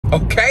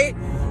Okay,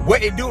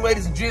 what it do,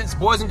 ladies and gents,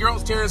 boys and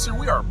girls, Terrence here.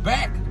 We are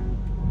back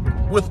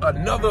with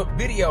another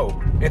video.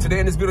 And today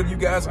in this video, you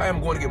guys, I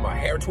am going to get my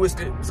hair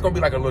twisted. It's gonna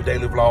be like a little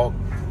daily vlog.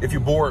 If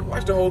you're bored,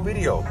 watch the whole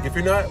video. If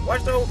you're not,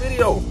 watch the whole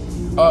video.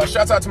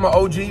 Shouts out to my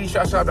OG,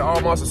 shouts out to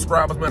all my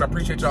subscribers, man. I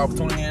appreciate y'all for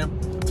tuning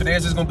in. Today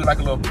is just gonna be like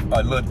a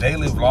little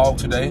daily vlog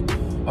today.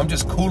 I'm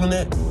just cooling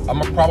it. I'm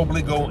gonna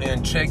probably go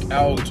and check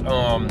out,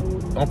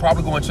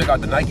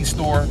 the Nike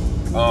store.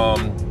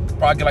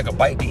 Probably get like a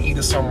bite to eat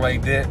or something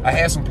like that. I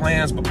had some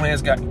plans, but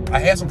plans that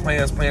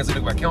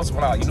look like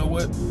canceled out. You know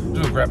what?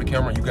 Just grab the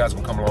camera and you guys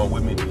can come along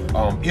with me.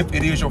 If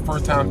it is your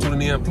first time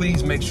tuning in,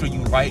 please make sure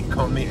you like,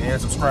 comment,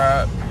 and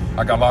subscribe.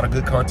 I got a lot of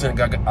good content.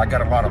 I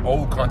got a lot of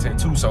old content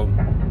too. So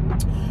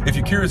if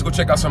you're curious, go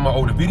check out some of my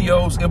older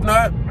videos. If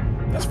not,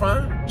 that's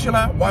fine. Chill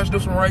out. Watch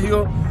this one right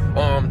here.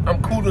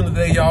 I'm cooling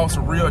today, y'all. It's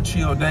a real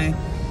chill day.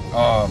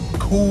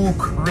 Cool,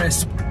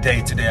 crisp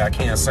day today, I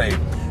can't say.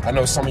 I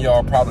know some of y'all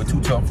are probably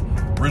too tough.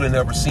 Really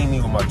never seen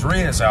me with my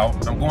dreads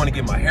out. I'm going to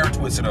get my hair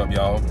twisted up,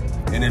 y'all.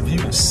 And if you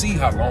can see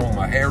how long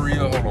my hair is,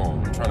 hold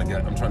on. I'm trying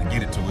to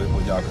get it to it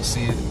where y'all can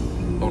see it.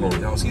 Hold on,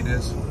 y'all see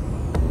this?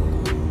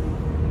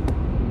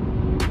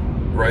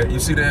 Right, you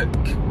see that?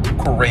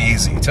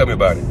 Crazy. Tell me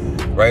about it.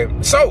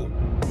 Right? So,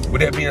 with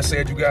that being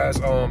said, you guys,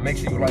 make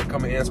sure you like,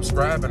 comment, and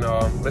subscribe, and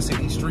let's hit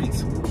these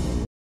streets.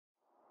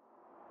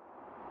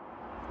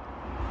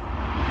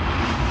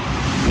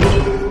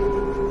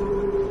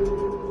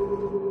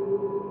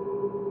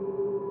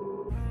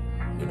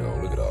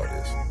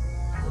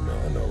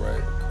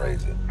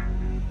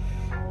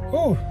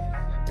 Whew.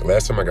 The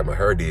last time I got my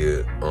hair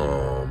did,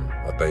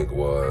 I think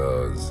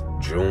was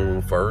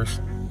June 1st,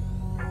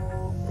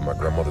 at my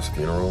grandmother's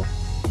funeral.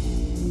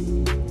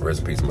 Rest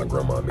in peace to my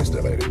grandma. I miss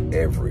that lady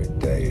every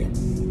day.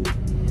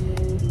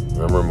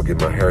 I remember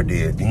getting my hair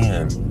did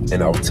then,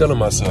 and I was telling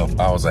myself,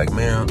 I was like,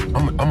 man,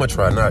 I'm gonna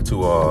try not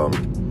to.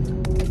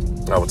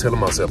 I was telling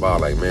myself, I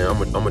was like, man,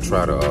 I'm gonna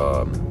try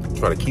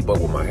to keep up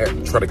with my hair,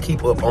 try to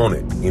keep up on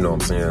it. You know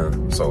what I'm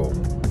saying? So,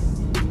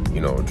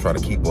 you know, try to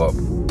keep up.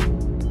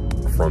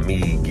 From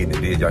me getting it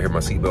did. Y'all hear my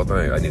seatbelt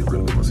thing? I need to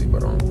really put my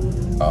seatbelt on.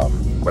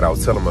 But I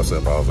was telling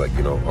myself, I was like,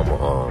 you know, I'm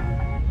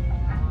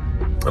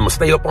gonna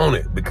stay up on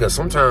it, because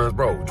sometimes,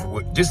 bro,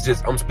 just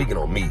I'm speaking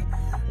on me.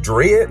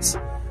 Dreads,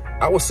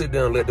 I would sit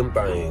down and let them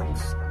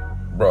things,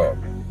 bro,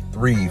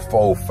 3,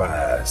 4,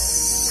 5,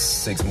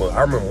 6 months.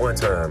 I remember one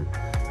time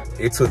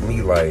it took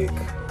me like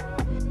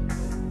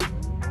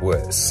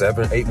what,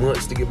 7, 8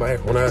 months to get my hair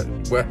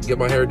get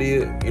my hair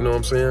did. You know what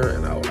I'm saying?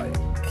 And I was like,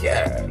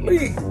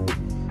 golly.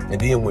 And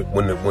then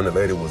when the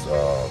lady was,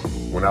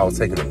 when I was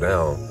taking them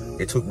down,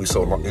 it took me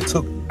so long. It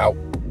took out,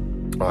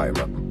 all right,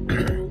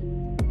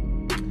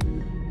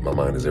 my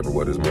mind is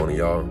everywhere this morning,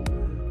 y'all.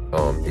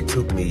 It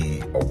took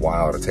me a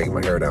while to take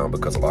my hair down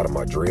because a lot of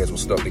my dreads were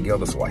stuck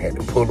together, so I had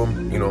to pull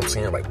them, you know what I'm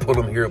saying? Like pull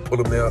them here,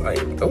 pull them there.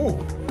 Like, ooh,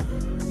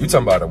 you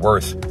talking about the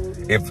worst.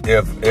 If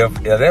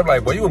they're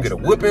like, boy, you gonna get a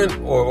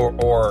whipping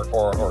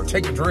or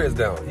take your dreads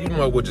down, you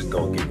know what, just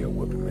gonna give me a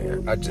whipping,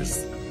 man.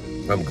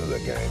 I'm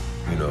good, gang.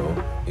 You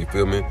know, you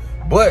feel me?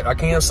 But I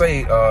can't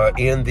say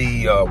in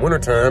the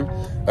wintertime,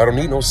 I don't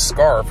need no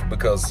scarf,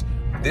 because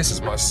this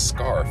is my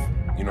scarf.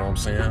 You know what I'm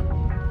saying?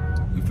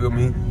 You feel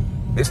me?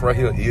 This right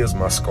here is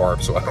my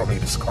scarf, so I don't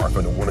need a scarf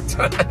in the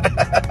wintertime.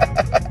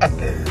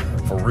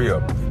 For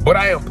real. But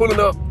I am pulling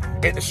up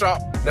at the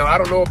shop. Now, I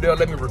don't know if they'll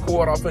let me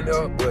record off in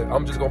there, but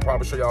I'm just going to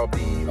probably show y'all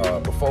the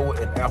before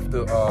and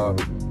after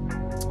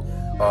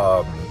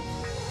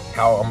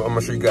I'm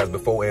gonna show you guys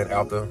before and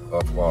after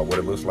of what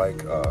it looks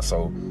like.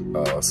 So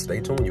stay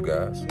tuned, you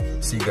guys.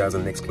 See you guys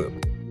in the next clip.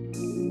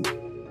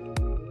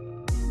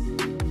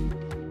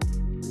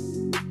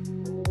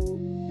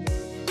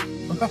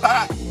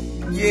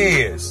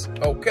 Yes.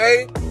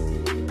 Okay.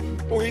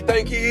 Who he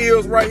think he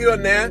is right here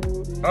now?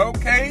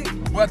 Okay.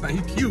 Boy, I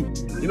think he cute.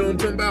 You know what I'm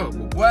talking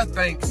about? Boy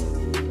thinks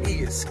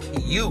he is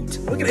cute.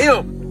 Look at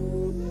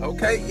him.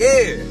 Okay.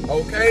 Yeah.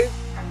 Okay.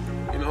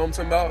 You know what I'm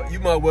talking about? You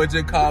might well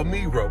just call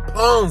me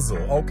Rapunzel,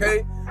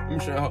 okay? Let me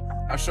show y'all.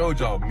 I showed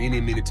y'all many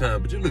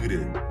times, but just look at it.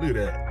 Look at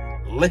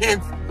that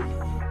length.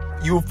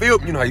 You feel,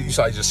 you know how you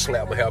saw I just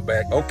slap my hair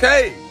back.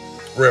 Okay,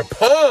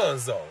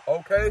 Rapunzel,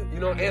 okay? You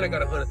know, and I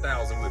got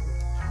 100,000 with me.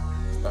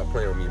 Stop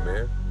playing with me,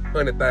 man.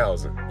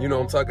 100,000. You know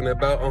what I'm talking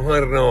about?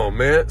 100 on,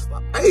 man.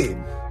 Stop. Hey,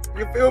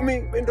 you feel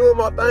me? Been doing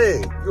my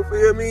thing. You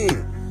feel me?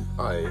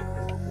 All right,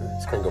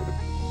 let's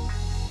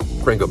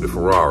crank up the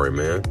Ferrari,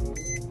 man.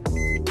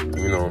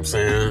 You know what I'm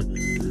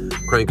saying?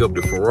 Crank up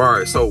the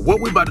Ferrari. So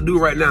what we about to do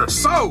right now?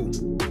 So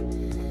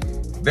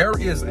there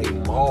is a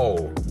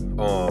mall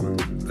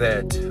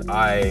that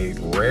I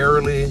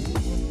rarely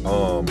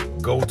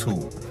go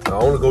to. I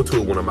only go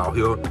to it when I'm out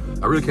here.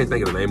 I really can't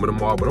think of the name of the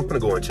mall, but I'm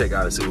gonna go and check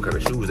out and see what kind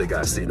of shoes they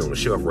got sitting on the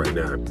shelf right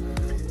now.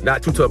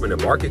 Not too tough in the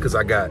market, because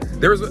I got,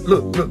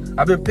 look,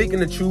 I've been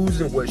picking and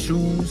choosing what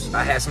shoes.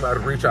 I had somebody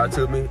reach out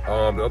to me.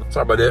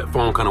 Sorry about that,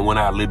 phone kind of went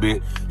out a little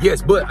bit.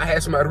 Yes, but I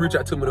had somebody reach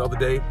out to me the other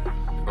day.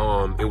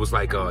 It was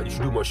like, you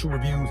should do more shoe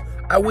reviews.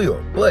 I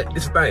will, but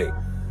this thing,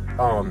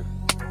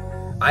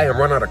 I am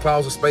running out of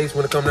closet space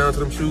when it comes down to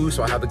them shoes,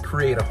 so I have to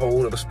create a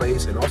whole other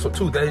space. And also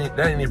too, that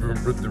ain't even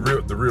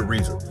the real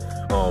reason.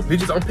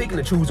 I'm picking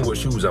and choosing what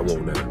shoes I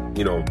want now.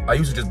 You know, I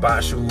used to just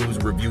buy shoes,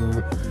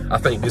 review. I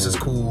think this is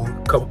cool.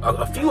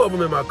 A few of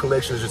them in my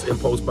collection is just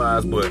impulse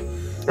buys, but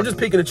I'm just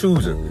picking and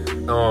choosing.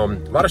 A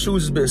lot of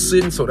shoes has been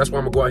sitting, so that's why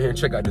I'm gonna go out here and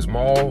check out this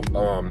mall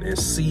and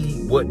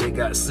see what they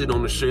got sitting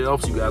on the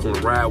shelves. You guys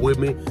wanna ride with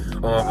me?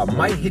 I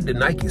might hit the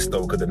Nike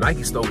store, because the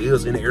Nike store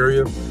is in the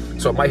area.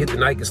 So I might hit the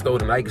Nike store.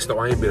 The Nike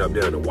store, I ain't been up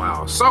there in a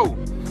while. So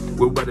what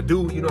we're about to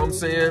do, you know what I'm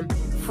saying?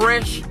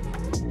 Fresh,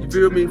 you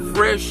feel me?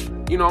 Fresh,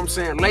 you know what I'm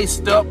saying?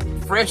 Laced up,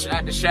 fresh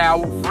out the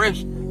shower,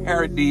 fresh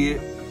hair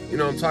did. You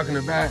know what I'm talking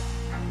about?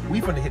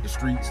 We finna hit the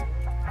streets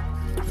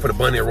for the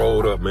bunny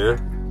rolled up,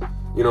 man.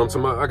 You know what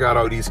I'm talking about? I got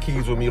all these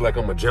keys with me like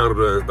I'm a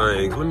janitor and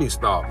things. Let me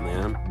stop,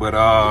 man. But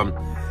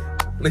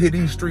let's hit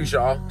these streets,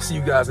 y'all. See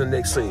you guys in the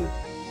next scene.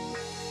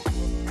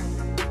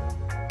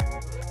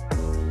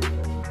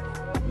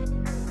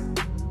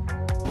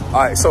 All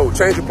right, so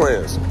change of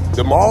plans.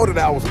 The mall that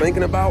I was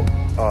thinking about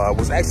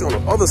was actually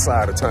on the other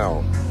side of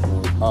town.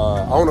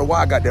 I don't know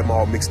why I got that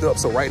mall mixed up.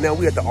 So right now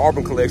we at the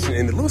Auburn Collection,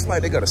 and it looks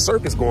like they got a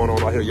circus going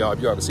on out here, y'all. If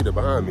y'all can see that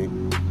behind me.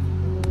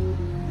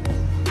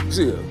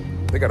 See it?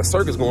 They got a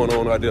circus going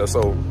on out there.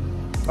 So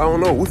I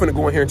don't know. We're finna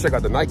go in here and check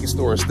out the Nike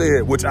store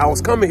instead, which I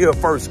was coming here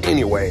first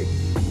anyway.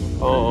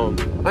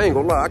 I ain't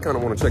gonna lie, I kind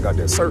of want to check out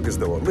that circus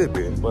though a little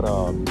bit. But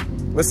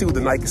let's see what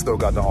the Nike store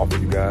got to offer,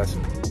 you guys.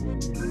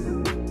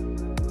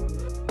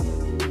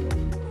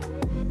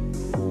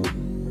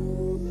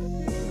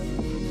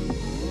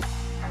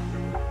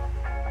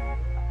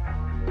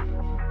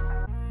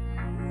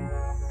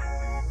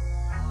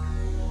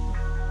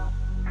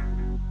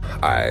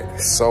 Alright,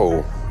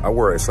 so I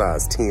wear a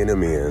size 10 in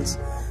men's.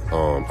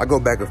 I go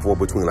back and forth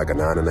between like a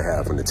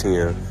 9.5 and a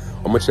 10.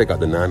 I'm gonna check out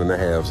the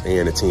 9.5s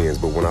and the 10s,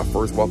 but when I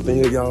first walked in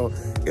here, y'all,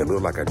 it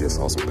looked like I just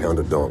saw some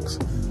Pounder Dunks.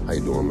 How you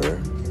doing, man?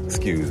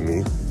 Excuse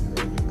me.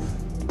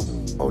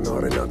 Oh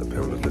no, they're not the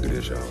Pounders. Look at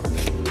this, y'all.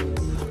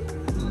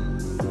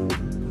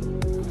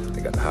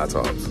 They got the high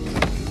tops.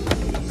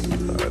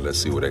 Alright, let's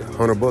see what they got.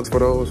 $100 for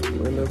those?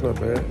 Man, that's not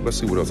bad. Let's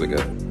see what else they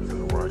got.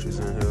 Ratchets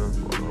in here.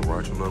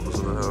 Ratchet levels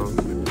in the house.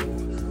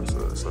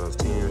 Size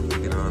 10,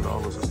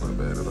 $59, that's not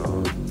bad at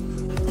all.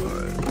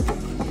 Alright.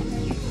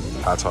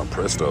 High top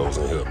Prestos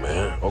in here,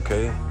 man.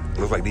 Okay.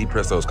 Looks like these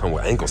Prestos come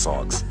with ankle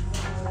socks.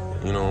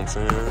 You know what I'm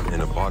saying?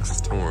 And the box is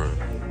torn.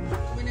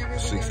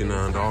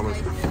 $69.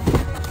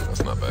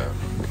 That's not bad.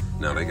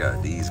 Now they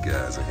got these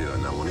guys in here.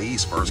 Now when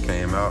these first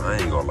came out, I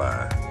ain't gonna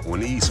lie.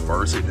 When these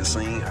first hit the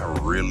scene, I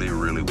really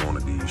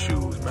wanted these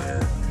shoes,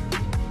 man.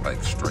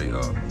 Like straight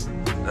up.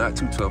 Not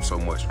too tough so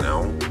much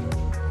now.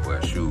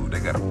 But shoot,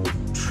 they got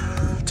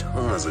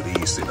tons of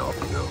these sitting off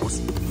here. What's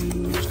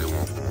still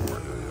one for them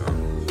right here,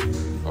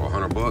 y'all? Oh,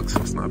 $100,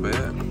 that's not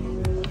bad.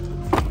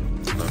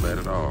 It's not bad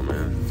at all,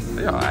 man.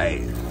 They all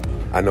right.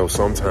 I know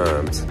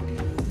sometimes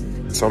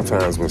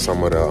when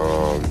some of the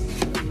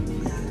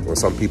when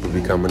some people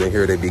be coming in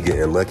here, they be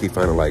getting lucky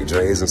finding like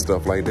J's and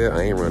stuff like that.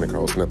 I ain't running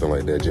across nothing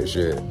like that just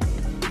yet.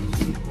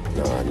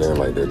 Nah, nothing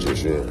like that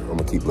just yet. I'm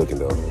gonna keep looking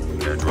though.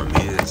 Air Jordan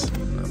mids,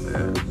 not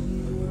bad.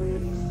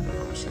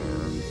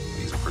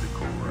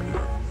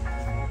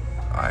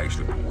 I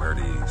actually wear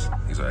these.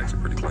 These are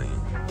actually pretty clean.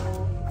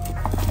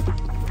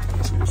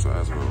 Let's see what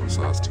size of those.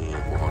 Size 10,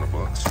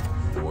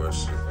 $400.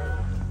 Force.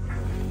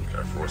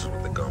 Got forces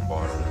with the gum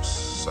bottoms.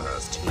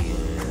 Size 10.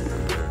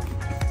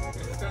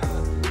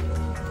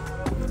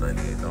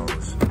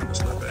 $98.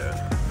 That's not bad.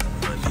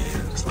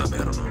 98. That's not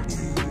bad on those.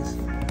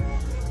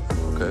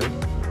 Okay. You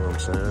know what I'm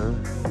saying?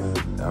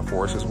 That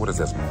forces. What is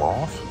this?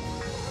 Moth?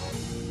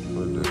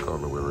 What is this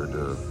color? Where it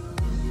does?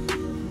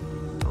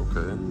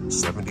 Okay,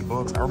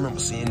 $70. I remember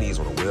seeing these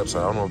on the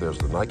website. I don't know if there's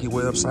the Nike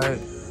website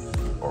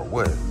or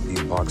what.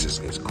 These boxes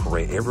is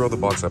great. Every other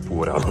box I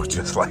pulled out look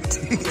just like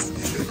these.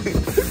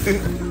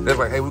 They're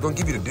like, hey, we're gonna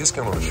give you the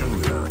discount on the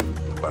shoes now,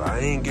 but I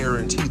ain't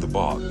guarantee the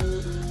box.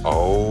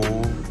 Oh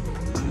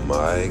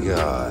my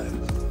God.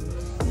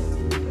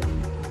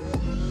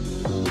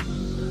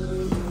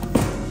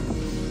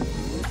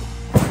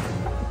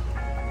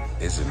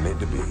 Is it meant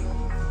to be?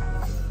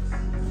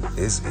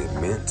 Is it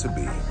meant to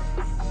be?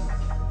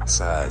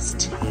 Size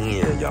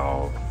 10,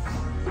 y'all.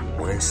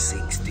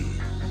 160.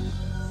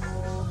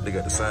 They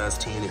got the size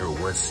 10 here,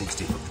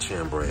 160 for the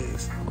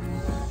chambrays.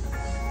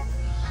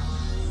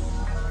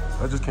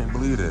 I just can't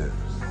believe that.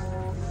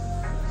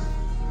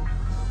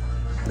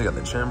 They got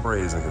the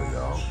chambrays in here,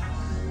 y'all.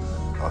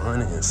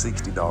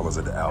 $160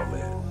 at the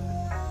outlet.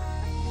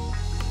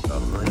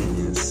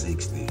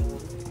 160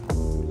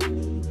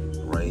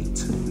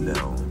 right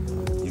now.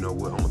 You know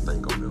what? I'm gonna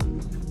think on them.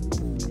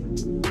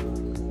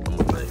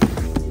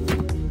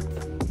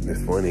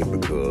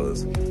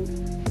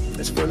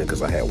 It's funny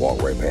because I had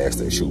walked right past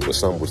that shoe, but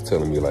someone was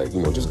telling me like,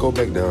 you know, just go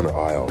back down the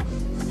aisle.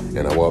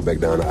 And I walked back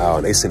down the aisle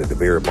and they sent it at the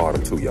very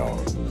bottom too, y'all.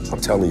 I'm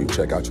telling you,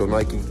 check out your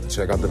Nike,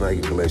 check out the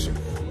Nike collection.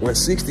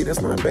 160,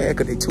 that's not bad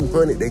because they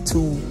 200, they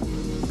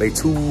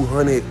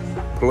 200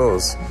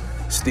 plus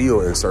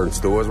still in certain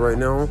stores right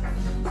now.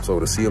 So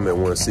to see them at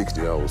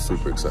 160, I was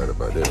super excited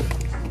about that.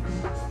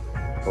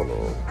 Hold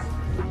on.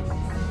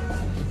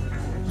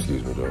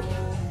 Excuse me though.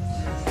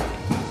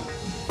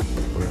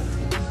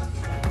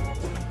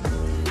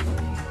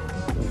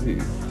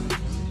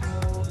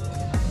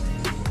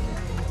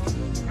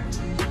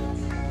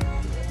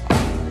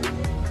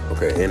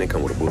 Okay, and they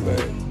come with a book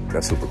bag.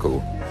 That's super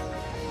cool.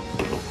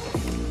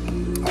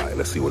 All right,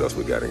 let's see what else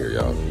we got in here,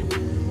 y'all.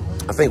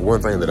 I think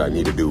one thing that I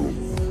need to do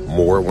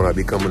more when I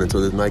be coming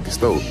into this Nike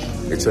store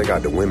is check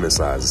out the women's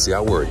sizes. See, I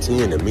wear a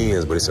 10 in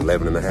men's, but it's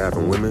 11.5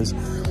 in women's.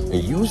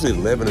 And usually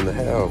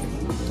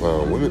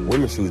 11.5,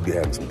 women's shoes be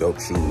having some dope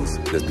shoes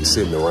that be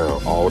sitting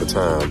around all the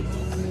time.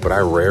 But I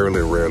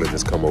rarely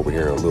just come over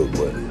here and look.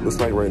 But looks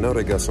like right now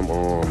they got some,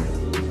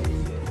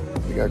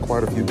 they got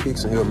quite a few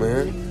kicks in here,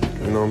 man.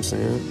 You know what I'm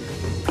saying?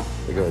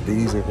 They got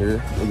these in here.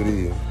 Look at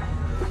these.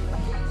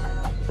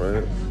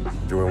 Right?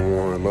 Jordan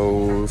 1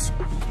 lows.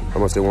 How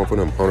much they want for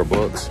them? 100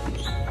 bucks.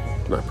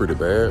 Not pretty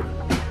bad.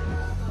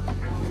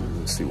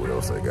 Let's see what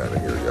else they got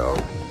in here, y'all.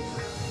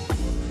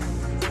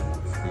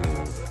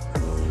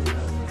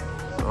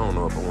 I don't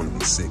know if I want to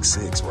be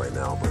 6'6" right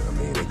now, but I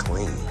mean, they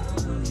clean.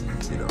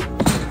 You know.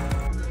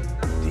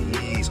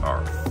 These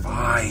are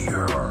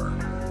fire.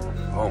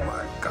 Oh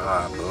my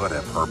God, love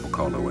that purple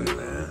colorway,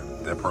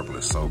 man. That purple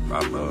is so, I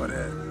love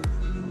that.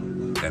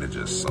 That is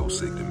just so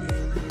sick to me.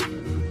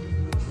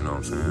 You know what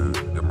I'm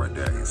saying? Them right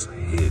there is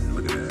hidden.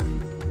 Look at that.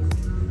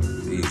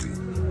 Easy.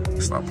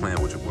 Stop playing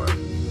with your boy.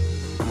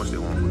 How much they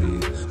want for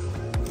these?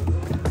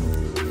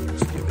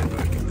 Let's get that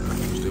back in there. How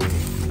much they want?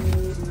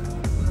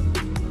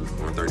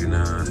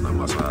 $139. It's not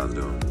my size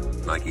though.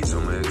 Nike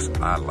Zoom X.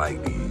 I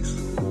like these.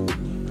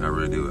 I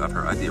really do.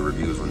 I did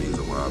reviews on these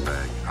a while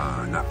back.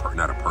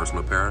 Not a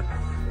personal pair,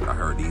 but I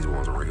heard these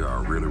ones over here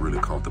are really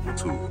comfortable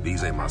too.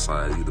 These ain't my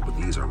size either, but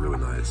these are really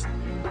nice.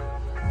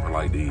 I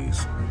like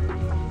these.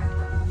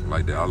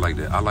 Like that. I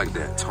like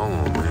that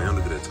tone, man.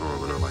 Look at that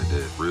tone, man. I like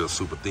that. Real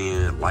super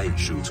thin, light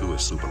shoe too.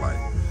 It's super light.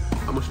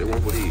 How much they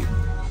want for these?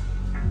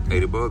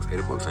 80 bucks?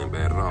 80 bucks ain't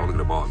bad at all. Look at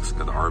the box.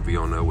 Got the RV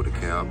on there with the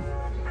cap.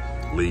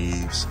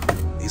 Leaves.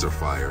 These are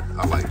fire.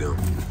 I like them.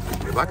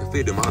 If I could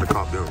fit them, I'd have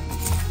copped them.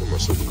 Them are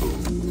super cool.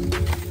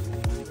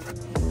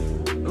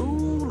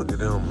 Ooh, look at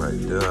them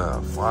right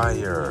there.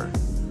 Fire.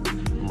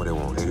 What they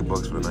want? 80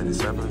 bucks for the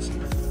 97s?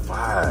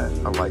 Fire.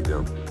 I like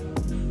them.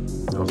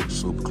 Those are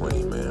super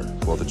clean, man.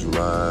 4th of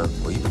July,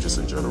 or even just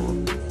in general.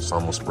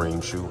 Summer,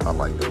 spring shoe. I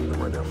like them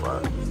right there,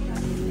 fire.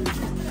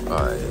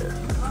 Alright, yeah.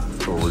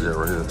 So we got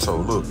right here. So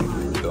look,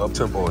 the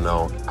up-tempo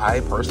now,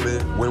 I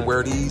personally wouldn't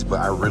wear these, but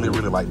I really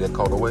like that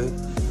colorway.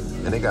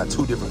 And they got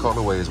 2 different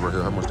colorways right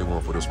here. How much they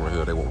want for this one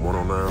here? They want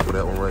 109 for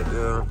that one right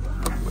there.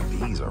 But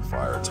these are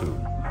fire too.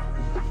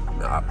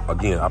 Now,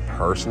 again, I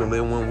personally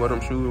wouldn't wear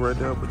them shoes right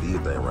there, but these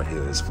thing right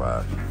here is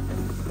fire.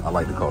 I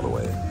like the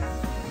colorway.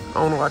 I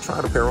don't know, I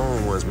tried a pair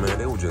on ones, man.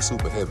 They were just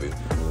super heavy. I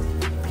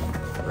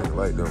ain't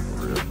like them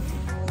for real.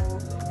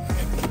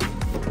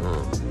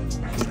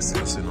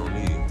 Still sitting on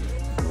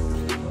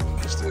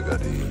these. Still got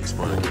these. It's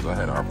funny because I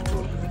had an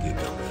opportunity to get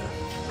them, man.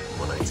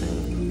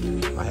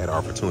 119. I had an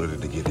opportunity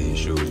to get these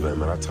shoes,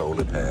 man. I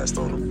totally passed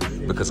on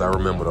them. Because I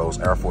remember those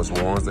Air Force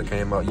Ones that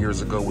came out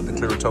years ago with the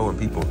clear toe and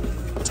people's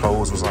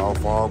toes was all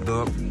fogged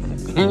up.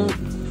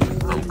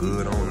 I'm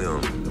good on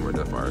them. Them right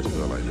there fire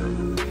too. I like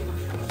them.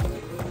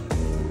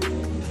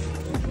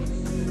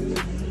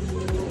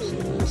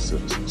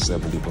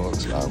 70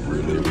 bucks. I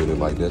really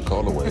like that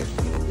colorway.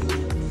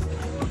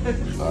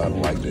 I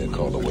like that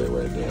colorway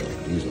right there.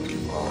 These are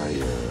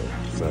fire.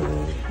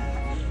 7.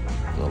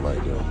 I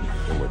like them.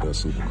 Them right there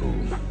super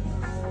cool.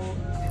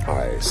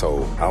 Alright,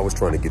 so I was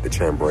trying to get the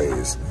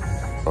chambrays.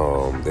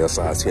 They're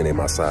size 10, they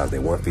my size. They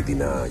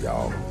 159,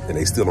 y'all. And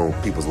they still on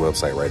people's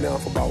website right now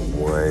for about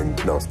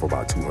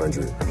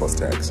 200 plus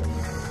tax.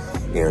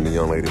 And the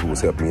young lady who was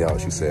helping me out,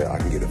 she said I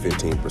can get a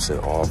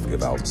 15% off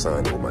if I was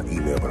signed up with my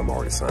email, but I'm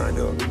already signed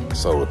up.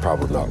 So it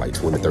probably not like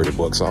 20, 30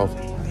 bucks off.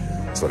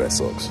 So that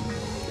sucks.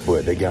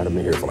 But they got them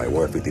in here for like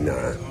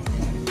 159.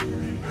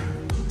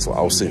 So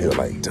I was sitting here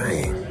like,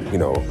 dang, you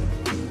know,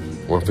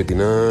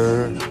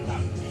 159.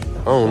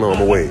 I don't know, I'm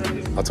gonna wait.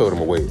 I told him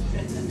to wait.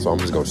 So I'm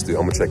just gonna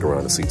I'm gonna check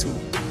around and see too.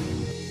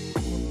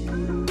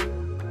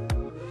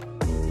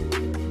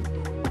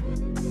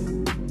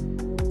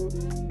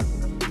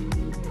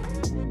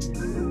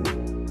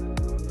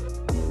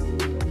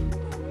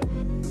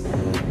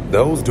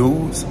 Those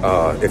dudes,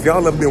 if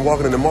y'all ever been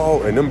walking in the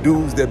mall and them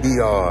dudes that be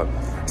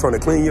trying to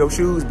clean your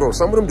shoes, bro,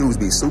 some of them dudes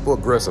be super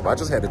aggressive. I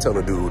just had to tell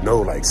a dude no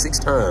like 6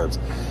 times.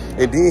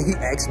 And then he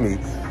asked me,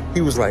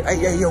 he was like,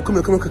 hey, yo, come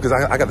here, because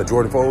I got the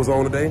Jordan 4s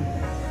on today.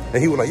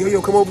 And he was like,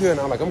 yo, come over here. And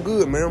I was like, I'm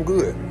good, man, I'm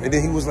good. And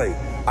then he was like,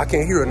 I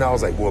can't hear it. And I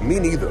was like, well, me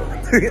neither.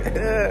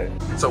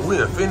 So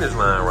we're in finish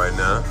line right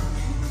now.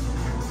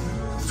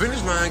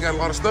 Finish line got a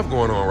lot of stuff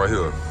going on right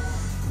here.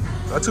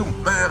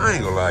 Man, I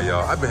ain't gonna lie,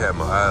 y'all. I've been having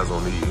my eyes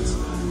on these.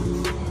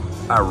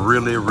 I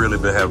really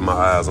been having my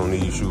eyes on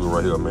these shoes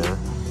right here, man.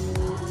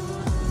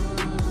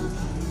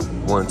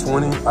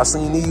 120. I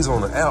seen these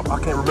on the app. I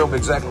can't remember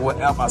exactly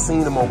what app I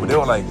seen them on, but they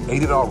were like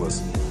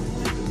 $80.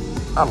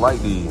 I like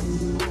these.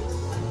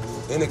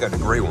 And they got the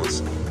gray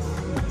ones.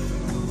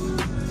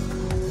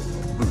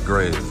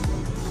 Gray.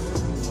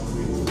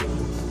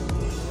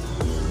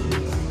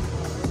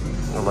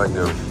 I like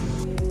them.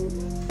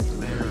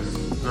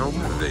 Now,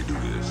 why do they do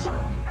this?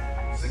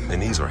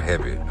 And these are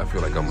heavy. I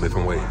feel like I'm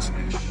lifting weights.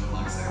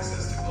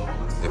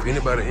 If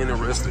anybody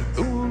interested,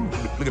 ooh,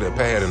 look at that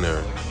pad in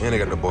there. And they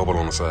got the bubble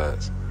on the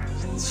sides.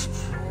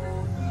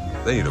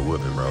 They need a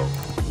whipping, bro.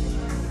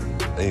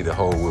 They need a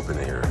whole whipping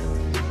in here.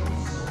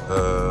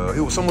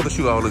 It was some other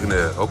shoe I was looking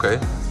at. Okay.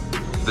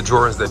 The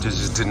Jordans that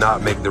just did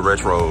not make the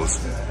retros.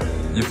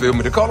 You feel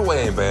me? The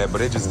colorway ain't bad,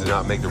 but it just did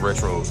not make the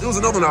retros. There was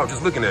another one I was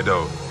just looking at,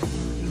 though.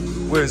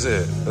 Where is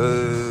it?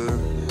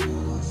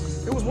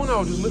 It was one I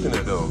was just looking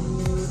at, though.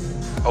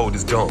 Oh,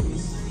 this Dunk.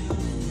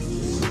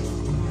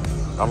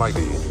 I like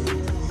these.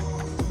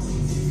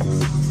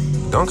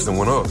 Dunks done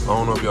went up. I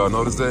don't know if y'all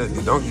noticed that.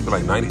 The Dunks used to be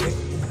like $90,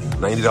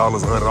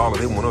 $100.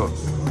 They went up.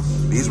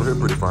 These were here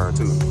pretty fire,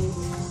 too.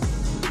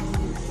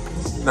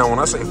 Now, when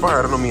I say fire,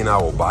 I don't mean I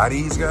will buy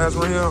these guys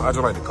right here. I just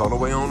like the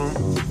colorway on them.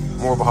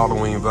 More of a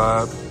Halloween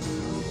vibe.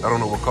 I don't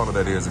know what color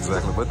that is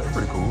exactly, but they're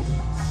pretty cool.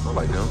 I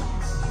like them.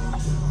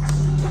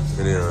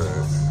 And then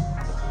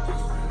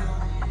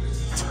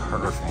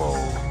turf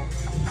mode.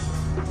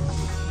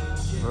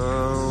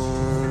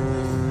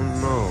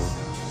 No.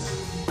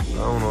 I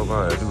don't know if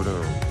I do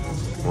them.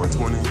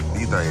 120.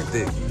 These things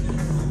thick.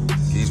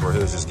 These right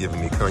here is just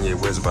giving me Kanye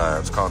West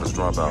vibes. College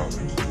Dropout.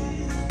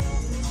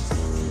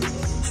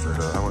 Straight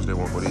up. How much they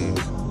want for these?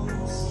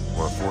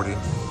 140.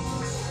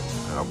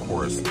 And of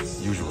course,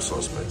 usual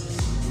suspect.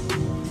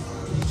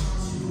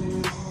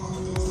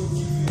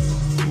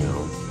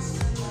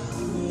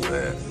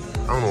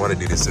 I don't know why they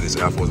did this to these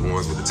Air Force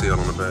Ones with the tail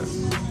on the back.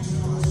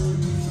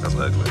 That's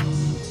ugly.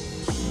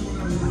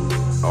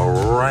 All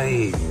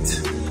right.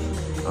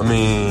 I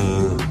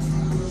mean,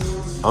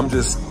 I'm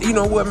just, you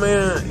know what,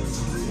 man?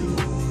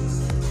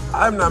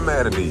 I'm not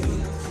mad at these.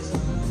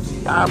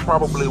 I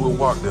probably would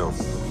walk them.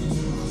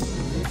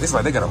 It's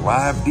like they got a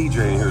live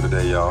DJ in here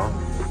today, y'all.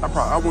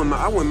 I would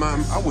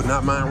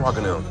not mind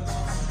rocking them.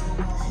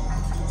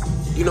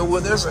 You know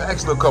what? There's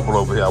actually a couple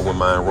over here I wouldn't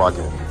mind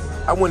rocking.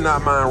 I would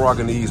not mind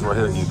rocking these right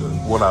here either.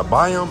 Will I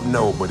buy them?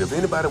 No, but if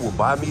anybody will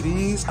buy me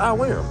these, I'll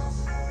wear them.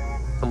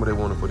 How much they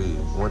wanted for these?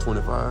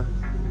 125?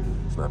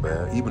 It's not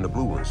bad. Even the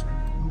blue ones.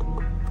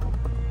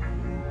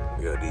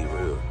 We got these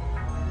right here.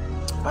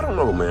 I don't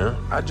know, man.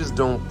 I just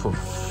don't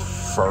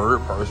prefer,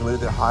 personally,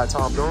 the high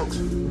top dunks.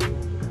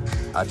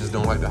 I just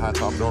don't like the high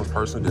top dunks,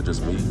 personally. They're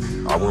just me.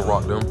 I wouldn't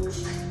rock them,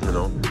 you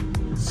know.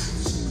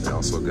 They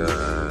also got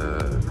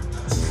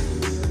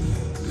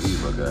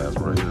these little guys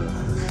right here.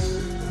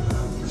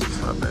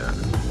 Not bad.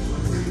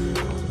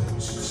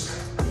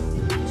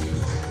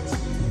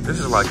 This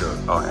is like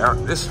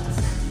this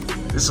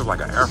is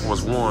like an Air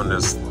Force One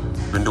that's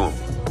been doing.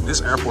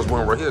 This Air Force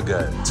One right here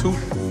got two.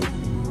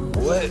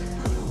 What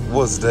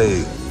was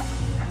they?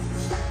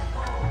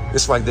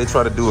 It's like they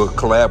try to do a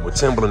collab with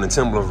Timberland, and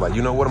Timberland's like,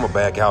 you know what? I'm gonna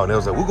back out. And they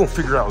was like, we're gonna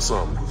figure out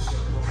something.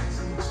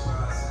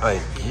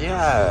 Like,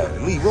 yeah,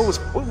 Lee, what was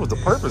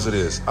the purpose of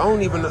this? I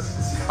don't even know.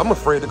 I'm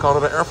afraid to call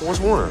it an Air Force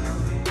One.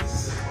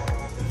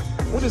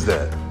 What is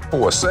that?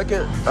 For a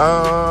second,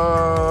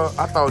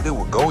 I thought they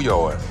would go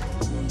yard.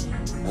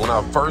 When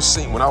I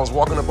was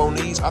walking up on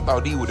these, I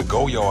thought these were the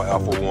go yard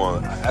Alpha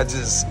One.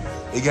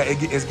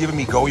 It's giving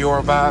me go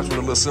yard vibes with the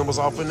little symbols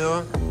off in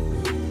there,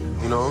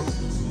 you know.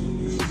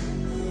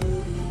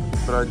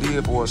 But I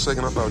did for a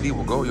second. I thought these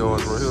were go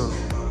yards right here.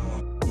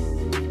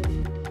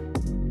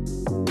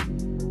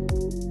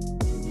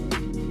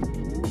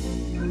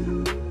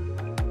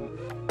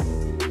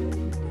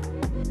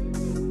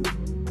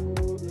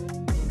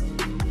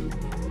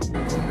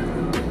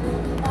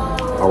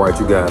 All right,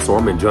 you guys, so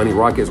I'm in Johnny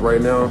Rockets right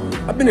now.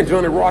 I've been in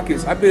Johnny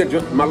Rockets.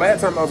 My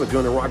last time I was at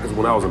Johnny Rockets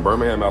when I was in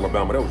Birmingham,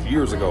 Alabama. That was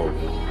years ago.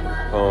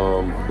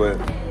 But,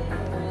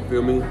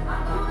 feel me?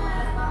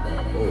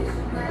 Oh.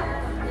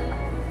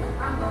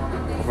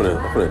 I'm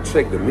gonna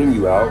check the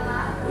menu out.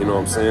 You know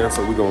what I'm saying?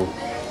 So we're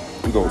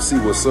gonna see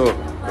what's up.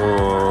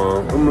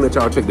 I'm gonna let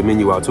y'all check the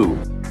menu out too.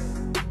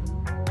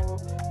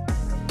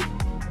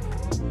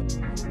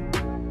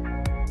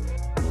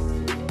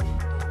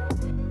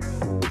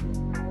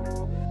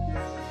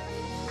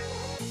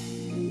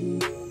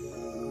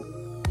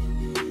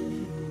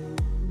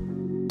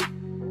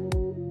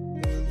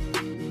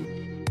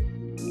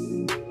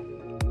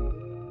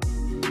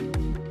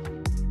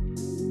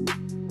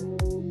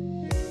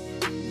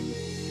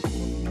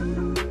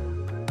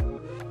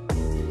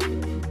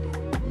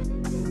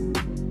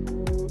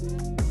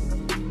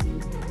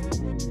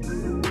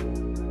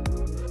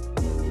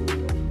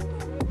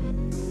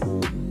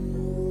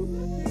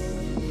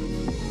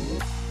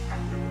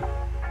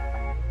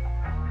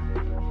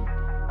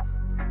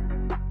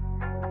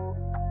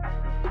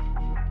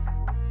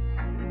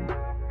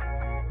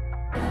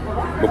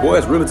 My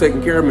boy's really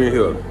taking care of me in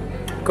here.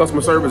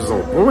 Customer service is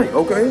on point,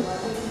 okay?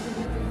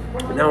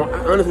 Now, I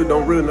honestly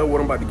don't really know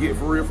what I'm about to get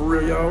for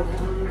real, y'all.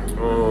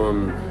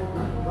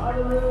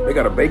 They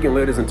got a bacon,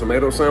 lettuce, and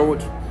tomato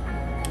sandwich.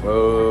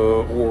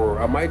 Or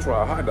I might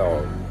try a hot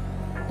dog.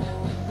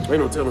 Ain't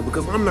no telling,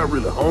 because I'm not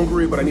really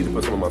hungry, but I need to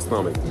put some in my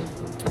stomach.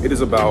 It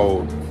is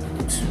about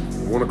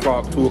 1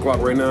 o'clock, 2 o'clock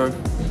right now.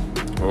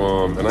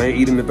 And I ain't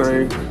eating the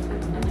thing.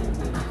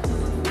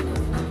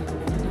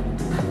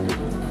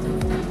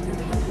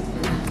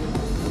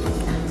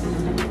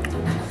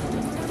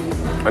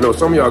 I know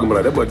some of y'all gonna be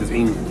like, that boy just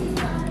eating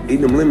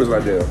them lemons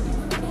right there.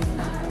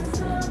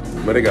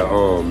 But they got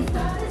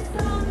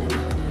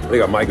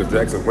Michael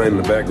Jackson playing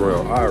in the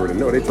background. I already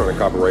know they trying to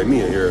copyright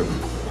me in here.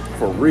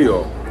 For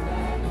real.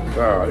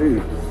 God,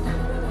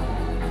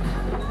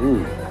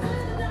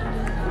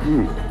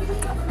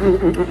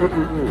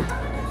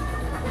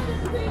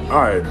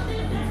 All right.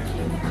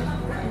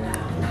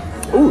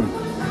 Ooh.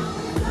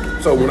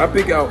 So when I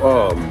pick out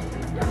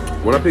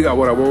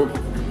what I want,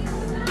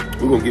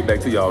 we're gonna get back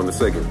to y'all in a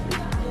second.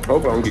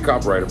 Hopefully I don't get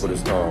copyrighted for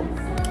this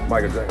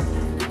Michael Jackson.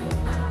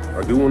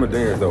 I do want to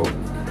dance though.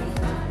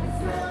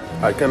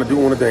 I kind of do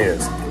want to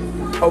dance.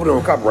 Hopefully they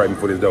don't copyright me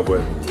for this though,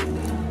 but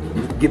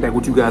get back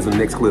with you guys in the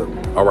next clip.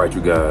 All right,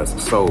 you guys.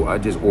 So I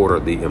just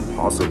ordered the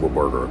Impossible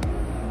Burger.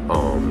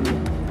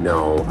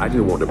 Now I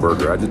didn't want the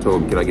burger. I just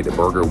told him, can I get the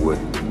burger with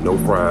no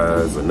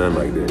fries or nothing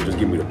like that? Just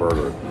give me the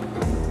burger.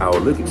 I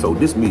was looking for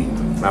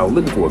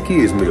a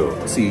kids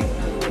meal. See,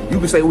 you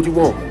can say what you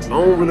want. I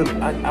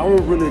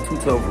don't really too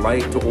tough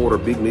like to order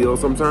big meals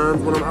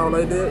sometimes when I'm out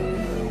like that.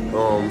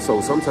 So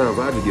sometimes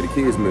I just get a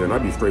kids meal and I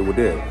be straight with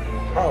that.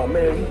 Oh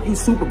man, you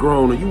super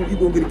grown and you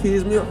gonna get a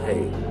kids meal?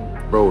 Hey,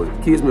 bro,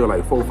 kids meal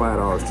like $4 or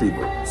 $5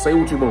 cheaper. Say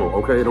what you want,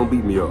 okay? Don't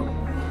beat me up.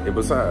 And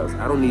besides,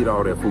 I don't need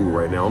all that food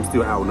right now. I'm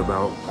still out and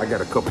about. I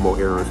got a couple more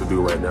errands to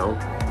do right now.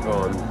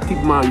 Keep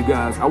in mind, you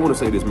guys, I want to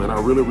say this, man. I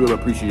really, really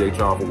appreciate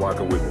y'all for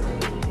walking with me.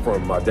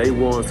 From my day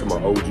ones to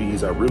my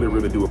OGs, I really,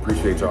 really do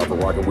appreciate y'all for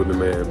walking with me,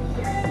 man.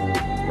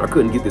 I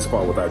couldn't get this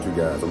far without you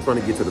guys. I'm trying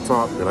to get to the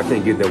top, and I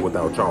can't get there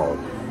without y'all.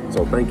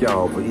 So thank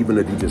y'all for, even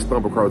if you just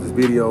stumble across this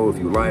video, if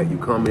you like, you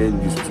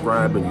comment, you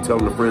subscribe, and you tell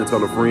a friend,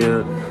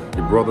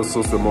 your brother,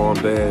 sister, mom,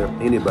 dad,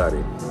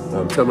 anybody.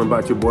 Tell them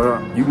about your boy.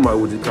 You might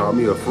well just call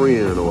me a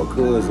friend or a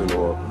cousin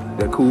or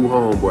that cool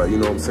homeboy, you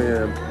know what I'm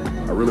saying?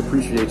 I really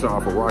appreciate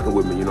y'all for rocking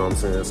with me, you know what I'm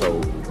saying?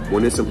 So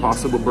when this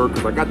Impossible Burger,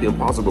 because I got the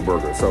Impossible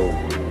Burger, so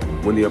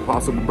when the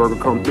Impossible Burger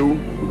come through,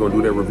 we're gonna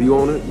do that review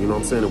on it, you know what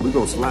I'm saying? And we're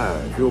gonna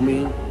slide, feel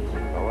me?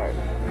 All right,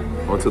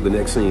 on to the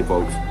next scene,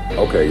 folks.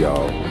 Okay,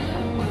 y'all.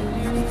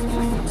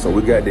 So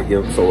we got this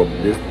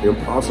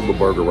Impossible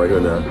Burger right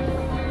here now.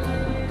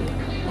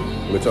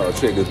 Let y'all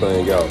check this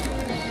thing out.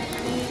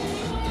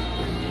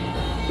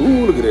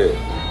 Ooh, look at that.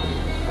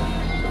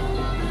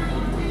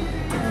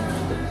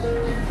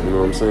 You know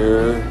what I'm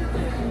saying?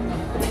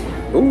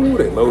 Ooh,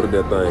 they loaded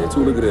that thing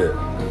too, look at that.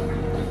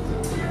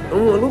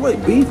 Oh, it look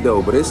like beef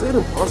though, but it said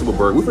Impossible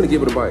Burger. We're gonna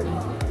give it a bite.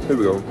 Here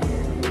we go.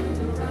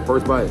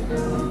 First bite.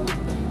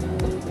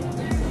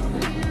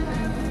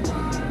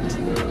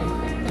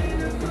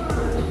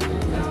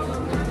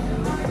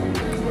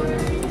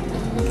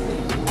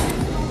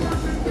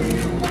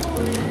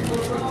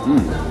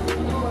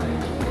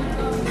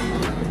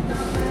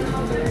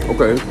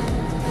 Okay.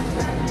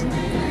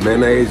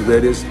 Mayonnaise,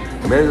 lettuce,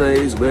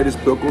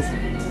 pickles,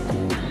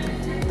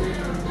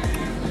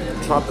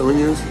 chopped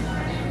onions,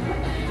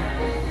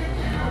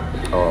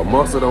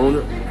 mustard on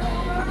it.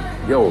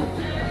 Yo,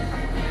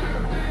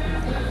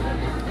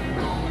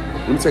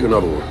 let me take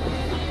another one.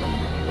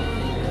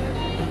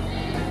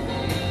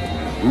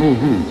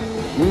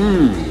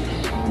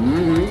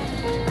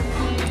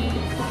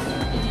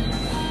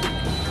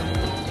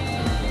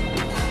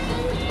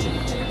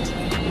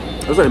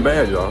 This ain't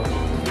bad, y'all.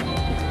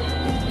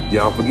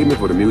 Y'all forgive me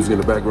for the music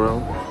in the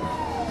background,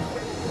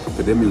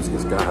 but that music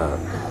is sky high.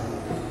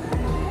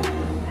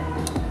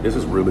 This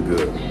is really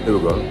good. Here we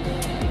go.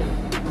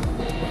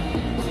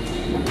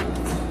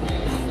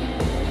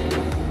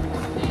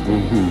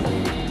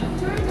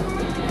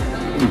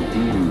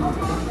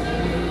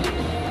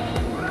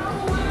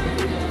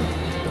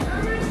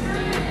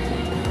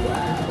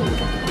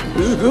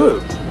 This is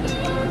good.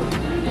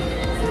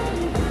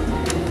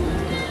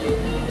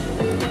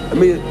 I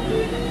mean,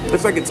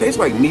 it's like it tastes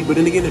like meat, but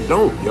then again, it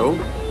don't, yo.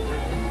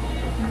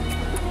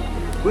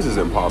 This is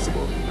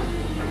impossible.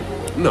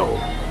 No.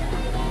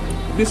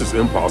 This is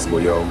impossible,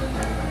 yo.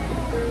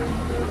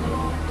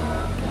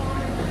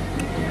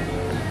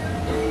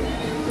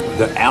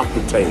 The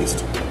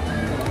aftertaste.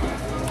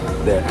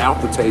 The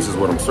aftertaste is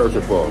what I'm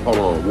searching for. Hold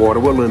on,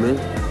 water with lemon.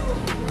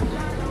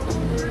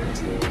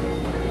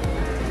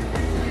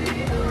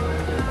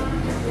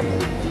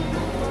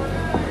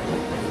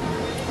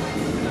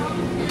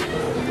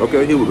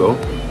 Okay, here we go.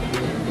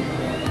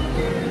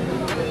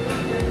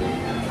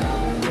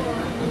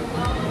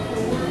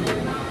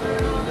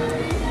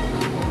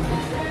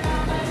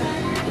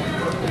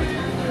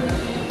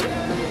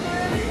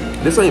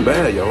 This ain't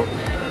bad, y'all.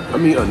 I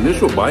mean,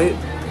 initial bite,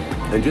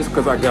 and just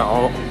because I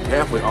got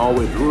halfway all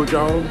the way through it,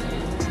 y'all,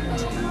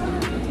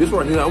 this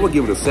right here, I would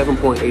give it a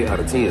 7.8 out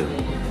of 10.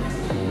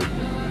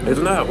 It's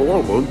not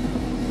horrible.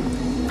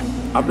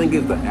 I think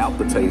it's the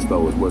aftertaste,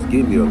 though, is what's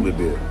getting me a little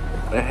bit.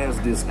 it has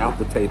this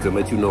aftertaste to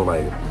let you know,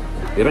 like,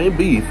 it ain't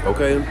beef,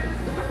 okay?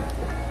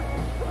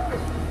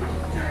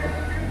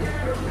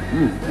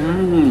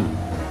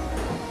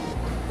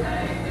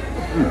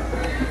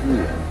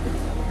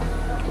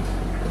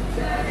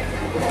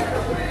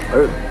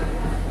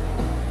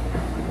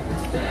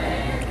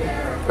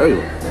 Hey,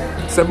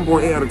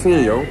 7.8 out of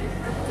 10, yo.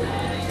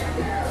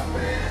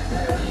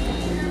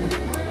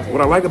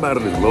 What I like about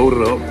it is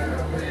loaded up.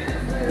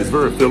 It's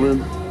very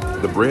filling.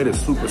 The bread is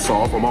super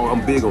soft.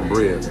 I'm big on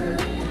bread.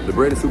 The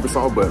bread is super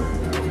soft, but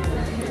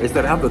it's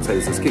that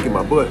aftertaste that's kicking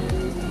my butt.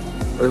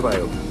 It's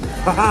like,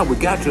 haha, we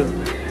got you.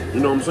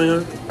 You know what I'm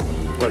saying?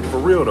 Like, for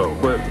real though.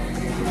 But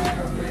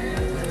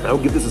I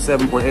would give this a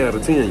 7.8 out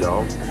of 10,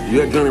 y'all.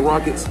 You at Johnny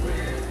Rockets?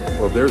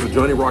 Well, if there's a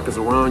Johnny Rockets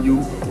around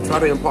you, try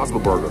the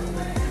Impossible Burger.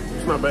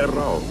 It's not bad at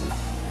all.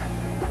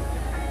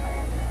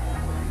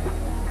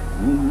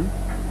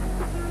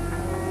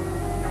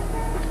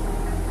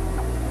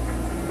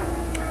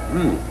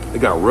 It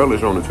got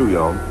relish on it too,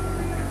 y'all.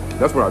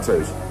 That's what I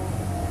taste.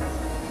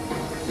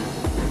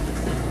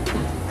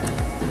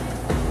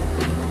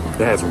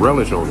 It has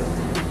relish on it.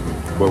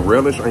 But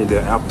relish ain't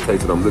that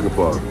aftertaste that I'm looking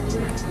for.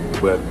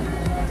 But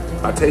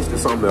I tasted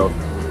something else.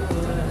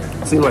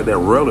 It seemed like that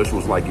relish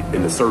was like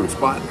in a certain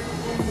spot.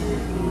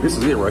 This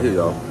is it right here,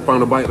 y'all.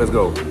 Final bite, let's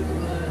go.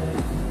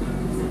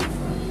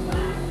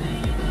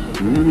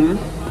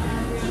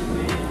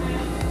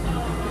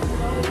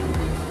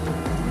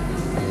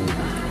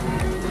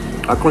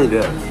 I cleaned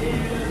that.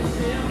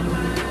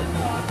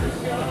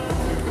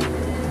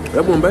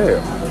 That wasn't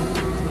bad.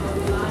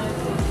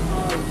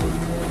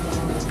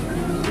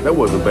 That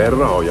wasn't bad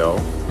at all, y'all.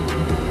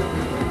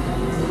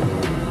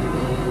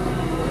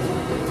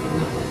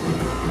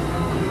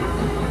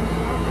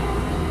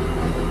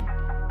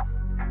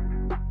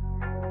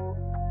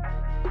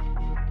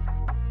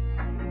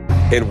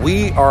 And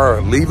we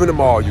are leaving the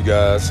mall, you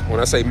guys. When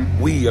I say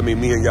we, I mean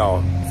me and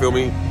y'all. Feel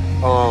me?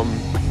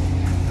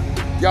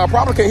 Y'all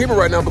probably can't hear me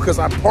right now because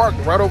I parked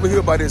right over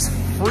here by this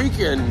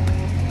freaking,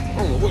 I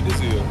don't know what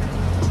this is.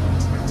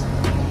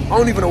 I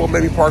don't even know what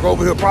made me park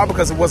over here. Probably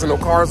because there wasn't no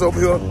cars over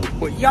here.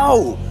 But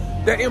yo,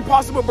 that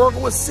Impossible Burger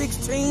was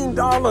 $16.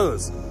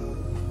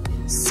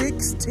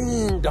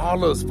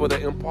 $16 for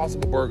the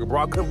Impossible Burger,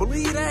 bro. I couldn't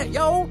believe that,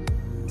 yo.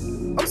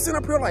 I'm sitting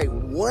up here like,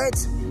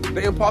 what?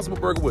 The Impossible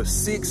Burger was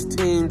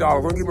 $16.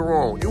 Don't get me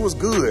wrong, it was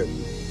good.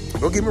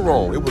 Don't get me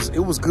wrong, it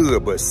was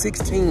good, but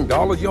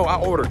 $16, yo, I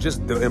ordered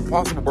just the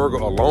Impossible Burger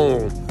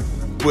alone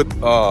with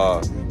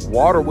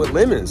water with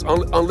lemons,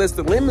 unless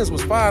the lemons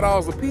was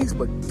 $5 a piece,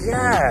 but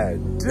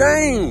god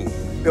dang,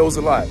 that was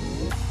a lot.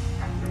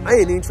 I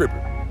ain't even tripping.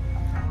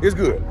 It's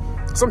good.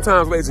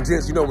 Sometimes, ladies and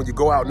gents, you know, when you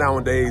go out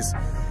nowadays,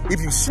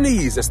 if you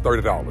sneeze, that's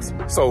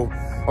 $30. So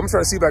I'm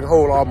trying to see if I can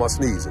hold all my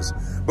sneezes.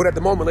 But at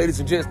the moment, ladies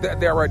and gents,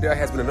 that right there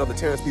has been another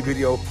Terrence P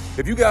video.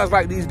 If you guys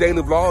like these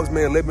daily vlogs,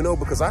 man, let me know,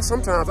 because I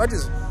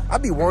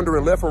be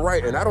wandering left or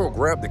right and I don't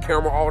grab the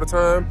camera all the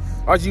time.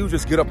 I usually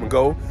just get up and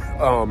go.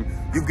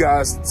 You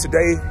guys,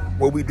 today,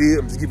 what we did,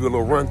 I'm just give you a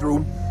little run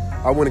through.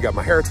 I went and got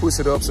my hair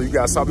twisted up. So you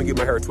guys saw me get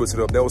my hair twisted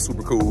up. That was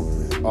super cool.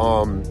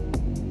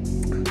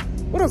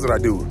 What else did I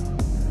do?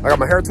 I got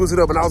my hair twisted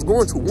up and I was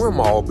going to one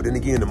mall, but then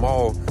again, the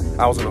mall,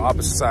 I was on the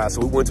opposite side.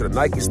 So we went to the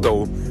Nike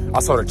store. I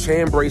saw the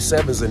Chambray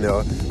 7s in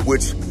there,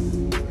 which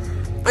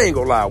I ain't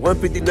gonna lie,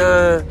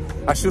 $159,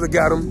 I should have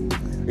got them.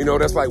 You know,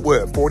 that's like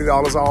what,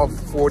 $40 off,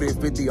 40,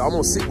 50,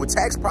 almost with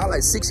tax, probably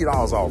like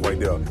 $60 off right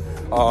there.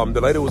 The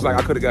lady was like,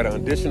 I could have got an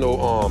additional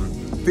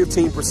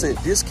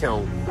 15%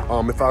 discount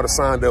if I would have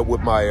signed up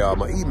with my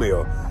my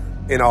email.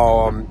 And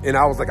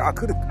I was like, I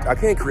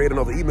can't create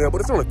another email,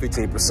 but it's only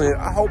 15%.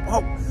 I hope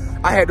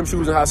I had them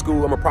shoes in high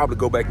school. I'm gonna probably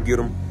go back and get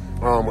them.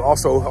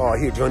 Also,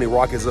 hit Johnny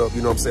Rockets up.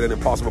 You know what I'm saying? That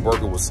Impossible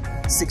Burger was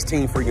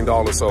 $16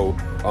 freaking. So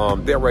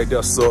that right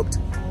there sucked.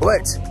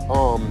 But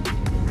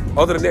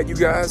other than that, you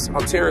guys,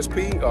 I'm Terrence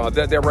P.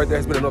 That right there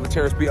has been another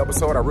Terrence P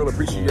episode. I really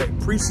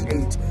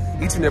appreciate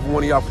each and every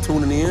one of y'all for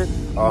tuning in.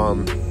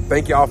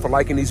 Thank y'all for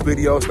liking these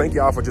videos. Thank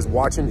y'all for just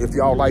watching. If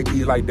y'all like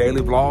these like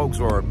daily vlogs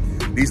or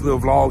these little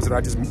vlogs that I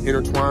just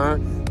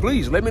intertwine,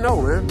 please let me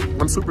know, man.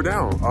 I'm super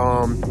down.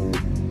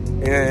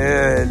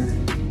 And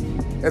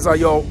as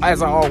I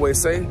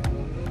always say,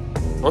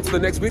 until the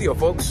next video,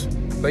 folks.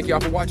 Thank y'all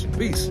for watching.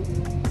 Peace.